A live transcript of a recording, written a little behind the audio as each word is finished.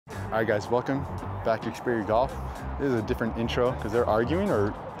All right guys, welcome back to Experior Golf. This is a different intro because they're arguing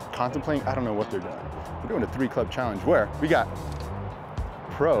or contemplating. I don't know what they're doing. We're doing a 3-club challenge where we got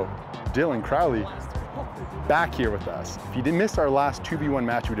pro Dylan Crowley back here with us. If you didn't miss our last 2v1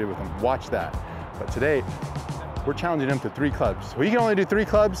 match we did with him, watch that. But today, we're challenging him to 3 clubs. So he can only do 3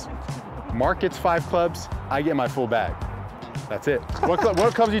 clubs. Mark gets 5 clubs. I get my full bag. That's it. What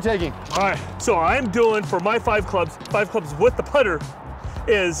clubs are you taking? All right, so I'm doing for my 5 clubs with the putter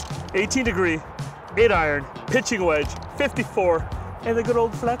is 18 degree, 8 iron, pitching wedge, 54, and the good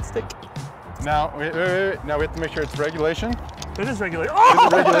old flat stick. Now, wait. Now we have to make sure it's regulation. It is regulation. Oh!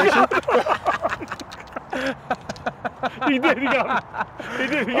 Is it regulation? He did, he got me. He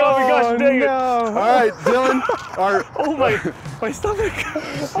did, he got me, gosh dang it. All right, Dylan. Oh my stomach.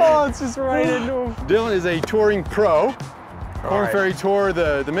 Oh, it's just right into him. Dylan is a touring pro. Corn right. Ferry Tour,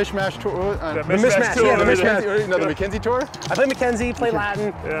 the Mishmash Tour. The Mishmash Tour. Yeah, the McKenzie Tour. I play McKenzie, play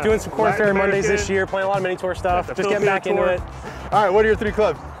Latin, doing some Corn Ferry Mondays this year, playing a lot of mini tour stuff, just getting back into it. All right, what are your 3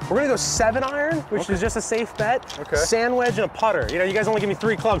 clubs? We're gonna go 7 iron, which is just a safe bet. Okay. Sand wedge and a putter. You know, you guys only give me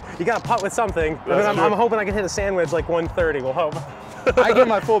 3 clubs. You gotta putt with something. I'm hoping I can hit a sand wedge like 130, we'll hope. I get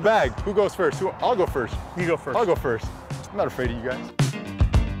my full bag. Who goes first? I'll go first. You go first. I'll go first. I'm not afraid of you guys.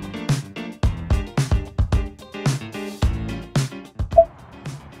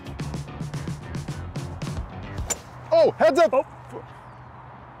 Oh, heads up!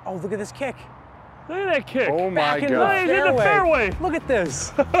 Oh, look at this kick. Look at that kick. Oh my Back in God. He's in the fairway. Look at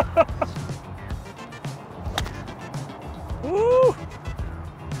this. Woo!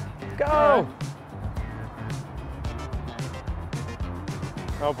 Go!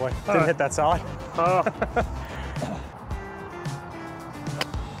 Oh boy, didn't hit that solid.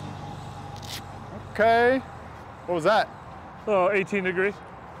 Okay. What was that? Oh, 18 degree.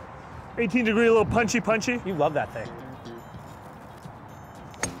 18 degree, a little punchy. You love that thing.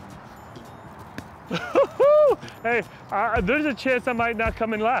 Hey, there's a chance I might not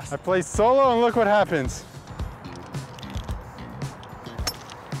come in last. I play solo and look what happens.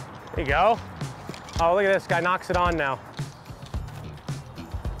 There you go. Oh, look at this guy, knocks it on now.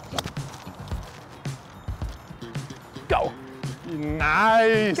 Go.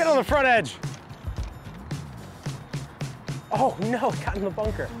 Nice. Get on the front edge. Oh no, it got in the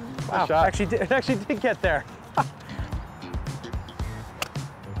bunker. Wow, shot. it actually did get there. A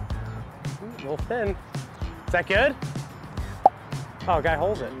little thin. Is that good? Oh, guy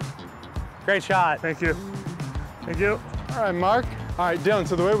holds it. Great shot. Thank you. Thank you. All right, Mark. All right, Dylan,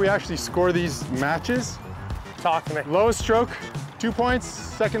 so the way we actually score these matches, Talk to me. lowest stroke, 2 points,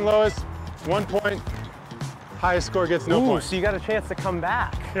 second lowest, 1 point, highest score gets no points. So you got a chance to come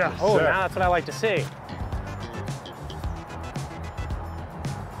back. Yeah. Oh, sir. now that's what I like to see.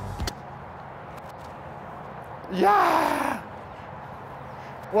 Yeah!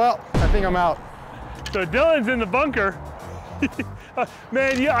 Well, I think I'm out. So Dylan's in the bunker.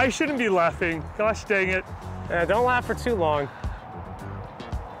 Man, yeah, I shouldn't be laughing. Gosh dang it. Don't laugh for too long.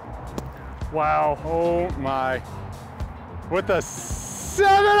 Wow. Oh my. With a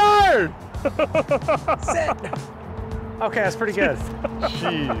 7 iron! Sit. Okay, that's pretty good.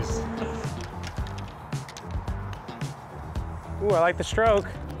 Jeez. Ooh, I like the stroke.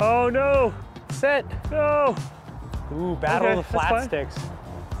 Oh no. Sit. No. Ooh, battle Okay, of the that's flat fine. sticks.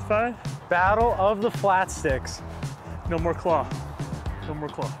 It's fine. Battle of the flat sticks. No more claw. No more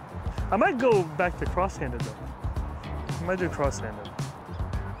claw. I might go back to cross-handed though. I might do cross-handed.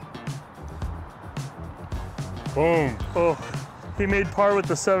 Boom. Oh, he made par with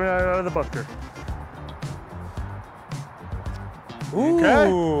the 7 iron out of the bunker. Ooh.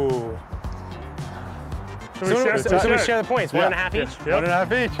 Okay. So we share the points, 1.5 each? Yep.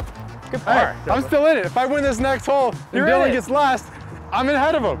 1.5 each. Good par. Hey, I'm still in it. If I win this next hole and You're in Dylan it. gets last, I'm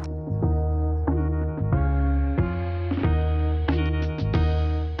ahead of him.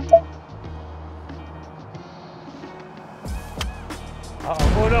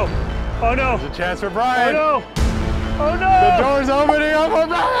 Oh no. Oh no. There's a chance for Brian. Oh no. Oh no. The door's opening up for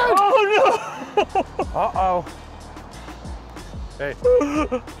Brian. Oh no. Uh-oh. Hey.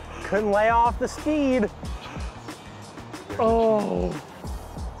 Couldn't lay off the speed. Oh.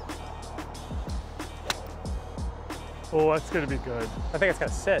 Oh, that's gonna be good. I think it's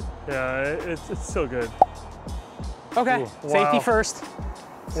gonna sit. Yeah, it's still good. Okay, Ooh, safety wow. first.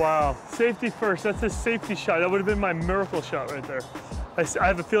 Wow, safety first. That's a safety shot. That would have been my miracle shot right there. I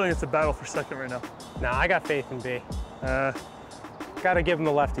have a feeling it's a battle for second right now. Nah, I got faith in B. Uh, Gotta give him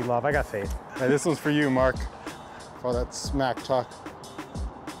the lefty love. I got faith. Hey, this one's for you, Mark. Oh, that smack talk.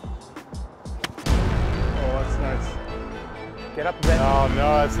 oh, that's nice. Get up a bit. Oh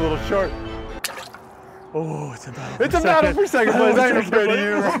no, that's a little short. Oh, it's a battle. It's a battle for second place. I ain't afraid of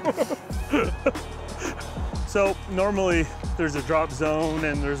you. So normally there's a drop zone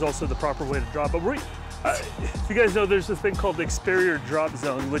and there's also the proper way to drop. But if you guys know, there's this thing called the Experior drop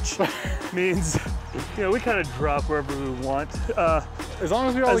zone, which means, you know, we kind of drop wherever we want. As long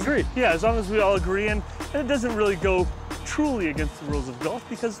as we all agree. Yeah, as long as we all agree, and it doesn't really go truly against the rules of golf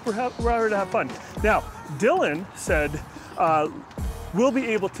because we're here to have fun. Now, Dylan said we'll be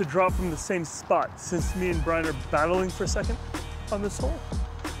able to drop from the same spot since me and Brian are battling for second on this hole.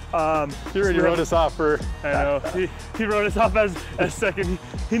 He already wrote us off for... I know, he wrote us off as second.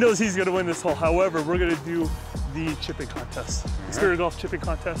 He knows he's gonna win this hole. However, we're gonna do the chipping contest, Experior Golf chipping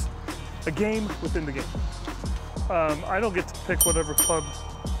contest, a game within the game. I don't get to pick whatever club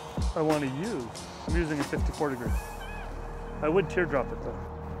I want to use. I'm using a 54 degree. I would teardrop it though.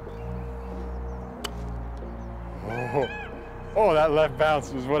 Oh, that left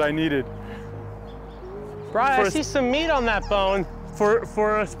bounce was what I needed. Brian, I see some meat on that bone.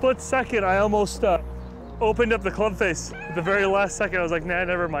 For a split second, I almost opened up the club face. At the very last second, I was like, nah,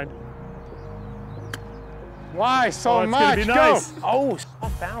 never mind. Why so it's much? Gonna be nice. Go. Oh,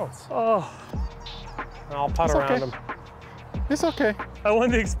 soft bounce. Oh. I'll putt around him. It's okay. I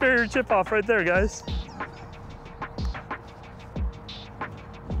won the Experior chip off right there, guys.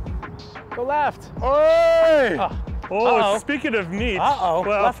 Go left. Oi! Oh, speaking of neat. Uh-oh,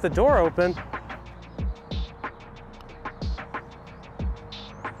 well, left the door open.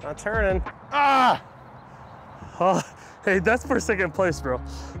 Not turning. Ah! Oh, hey, that's for second place, bro.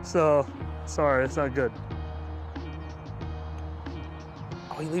 So, sorry, it's not good.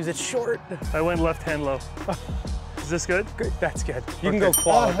 Oh, he leaves it short. I went left hand low. Is this good? Good, that's good. You can go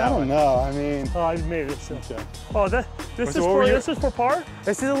claw with that I don't one. know, I mean... Oh, I made it. So. Okay. Oh, this is for par?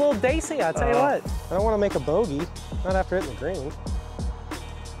 This is a little dicey, I'll tell you what. I don't want to make a bogey, not after hitting the green.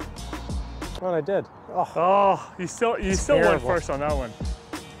 What I did. Oh, you still went first on that one.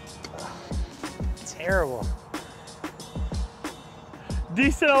 Terrible.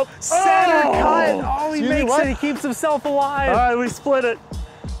 Decent. Center cut. Oh, he Excuse me, makes what? it. He keeps himself alive. All right, we split it.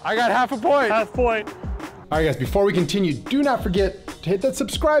 I got half a point. Half point. All right, guys, before we continue, do not forget to hit that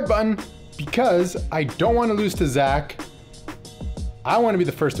subscribe button because I don't want to lose to Zach. I want to be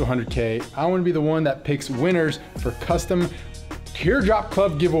the first to 100K. I want to be the one that picks winners for custom teardrop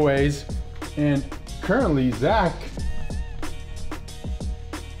club giveaways. And currently, Zach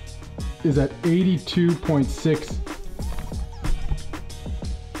is at 82.6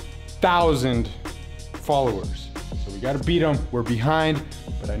 thousand followers. So we got to beat him. We're behind,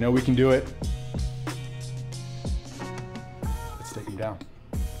 but I know we can do it. Let's take him down.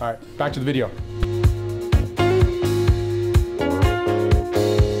 All right, back to the video.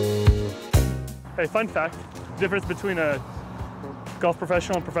 Hey, fun fact, difference between a golf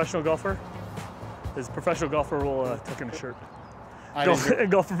professional and professional golfer is professional golfer will tuck in a shirt.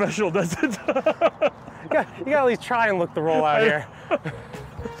 Golf professional doesn't. You gotta at least try and look the roll out here.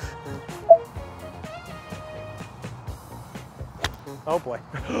 Oh boy.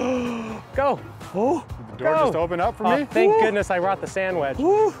 Go. Oh, The door just opened up for me. Thank goodness I brought the sand wedge.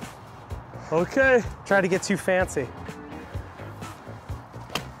 woo. Okay. Tried to get too fancy.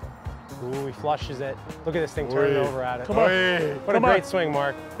 Ooh, he flushes it. Look at this thing turning over at it. Come on. What a great swing,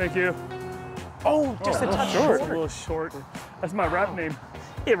 Mark. Thank you. Oh, just a touch short. A little short. That's my rap name.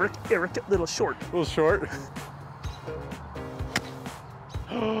 Eric, little short. A little short.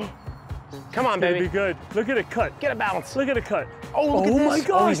 Come on, It'll baby. be good. Look at it cut. Get a bounce. Look at it cut. Oh, look at this. my Oh,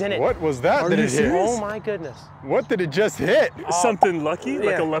 gosh. he's in it. What was that? Are Did you it hit? serious? Oh my goodness. What did it just hit? Something lucky,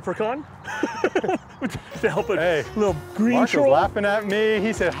 like Yeah. a leprechaun, to help a Hey, little green Mark was troll. laughing at me.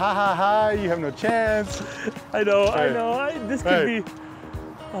 He said, ha ha ha, you have no chance. I know, Hey. I know. This could Hey. be.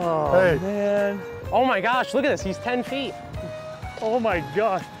 Oh Hey. man. Oh my gosh, look at this. He's 10 feet. Oh my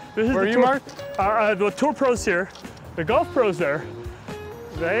gosh. This is Where the are you, tour, Mark? the tour pros here, the golf pros there,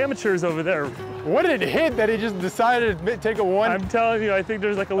 the amateurs over there. What did it hit that he just decided to take a one? I'm telling you, I think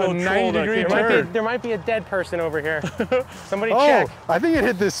there's like a little 90-degree troll that came turn. There might be a dead person over here. Somebody Oh, check. I think it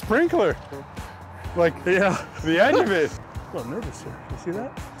hit this sprinkler. Like Yeah. the edge of it. A little nervous here. You see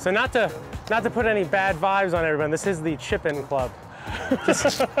that? So not to put any bad vibes on everyone, this is the chip-in club.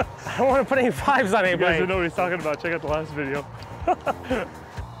 I don't want to put any vibes on You guys anybody. don't know what he's talking about. Check out the last video.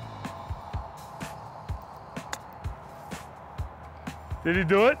 Did he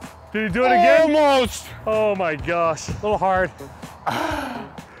do it? Did he do it again? Almost. Oh my gosh. A little hard.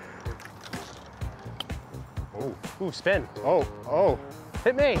 Ooh, spin. Oh.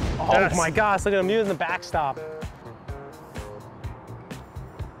 Hit me. Oh Yes. my gosh, look at him using the backstop.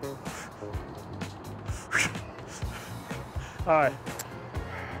 All right.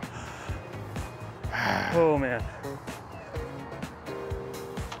 Oh man.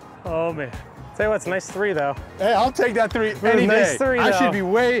 Oh man. Tell you what, it's a nice 3 though. Hey, I'll take that 3 any nice day. 3 I though. should be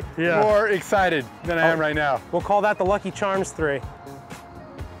way Yeah. more excited than I am right now. We'll call that the Lucky Charms 3.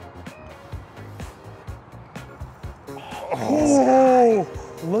 Oh,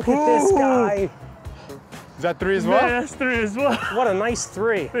 Look at this guy. Is that 3 as man, well? that's 3 as well. What a nice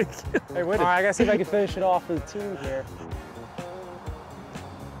 3. Hey, wait. All right, I gotta see if I can finish it off for the team here.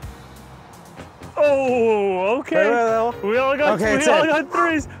 Oh, okay. Wait. We all got Okay, we it's all in. got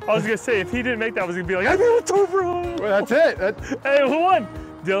 3s. I was gonna say if he didn't make that, I was gonna be like, I made a 2 for him. Well, that's it. Hey, who won?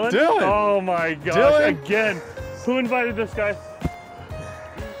 Dylan? Dylan. Oh my gosh, Dylan. again. Who invited this guy?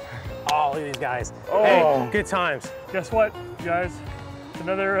 Oh, look at these guys. Oh. Hey, good times. Guess what, guys?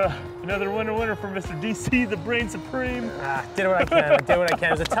 Another winner for Mr. DC, the Brain Supreme. Did what I can. I did what I can.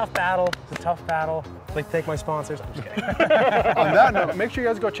 It was a tough battle. It was a tough battle. I'd like to thank my sponsors. I'm just kidding. On that note, make sure you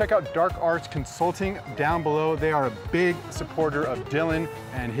guys go check out Dark Arts Consulting down below. They are a big supporter of Dylan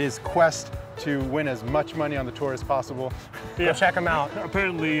and his quest to win as much money on the tour as possible. Go check them out.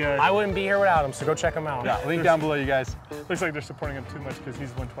 Apparently, I wouldn't be here without them, so go check them out. Yeah, link down below, you guys. looks like they're supporting him too much because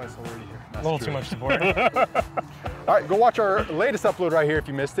he's won twice already here. A little too much support. All right, go watch our latest upload right here if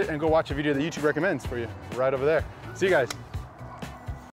you missed it, and go watch a video that YouTube recommends for you right over there. See you guys.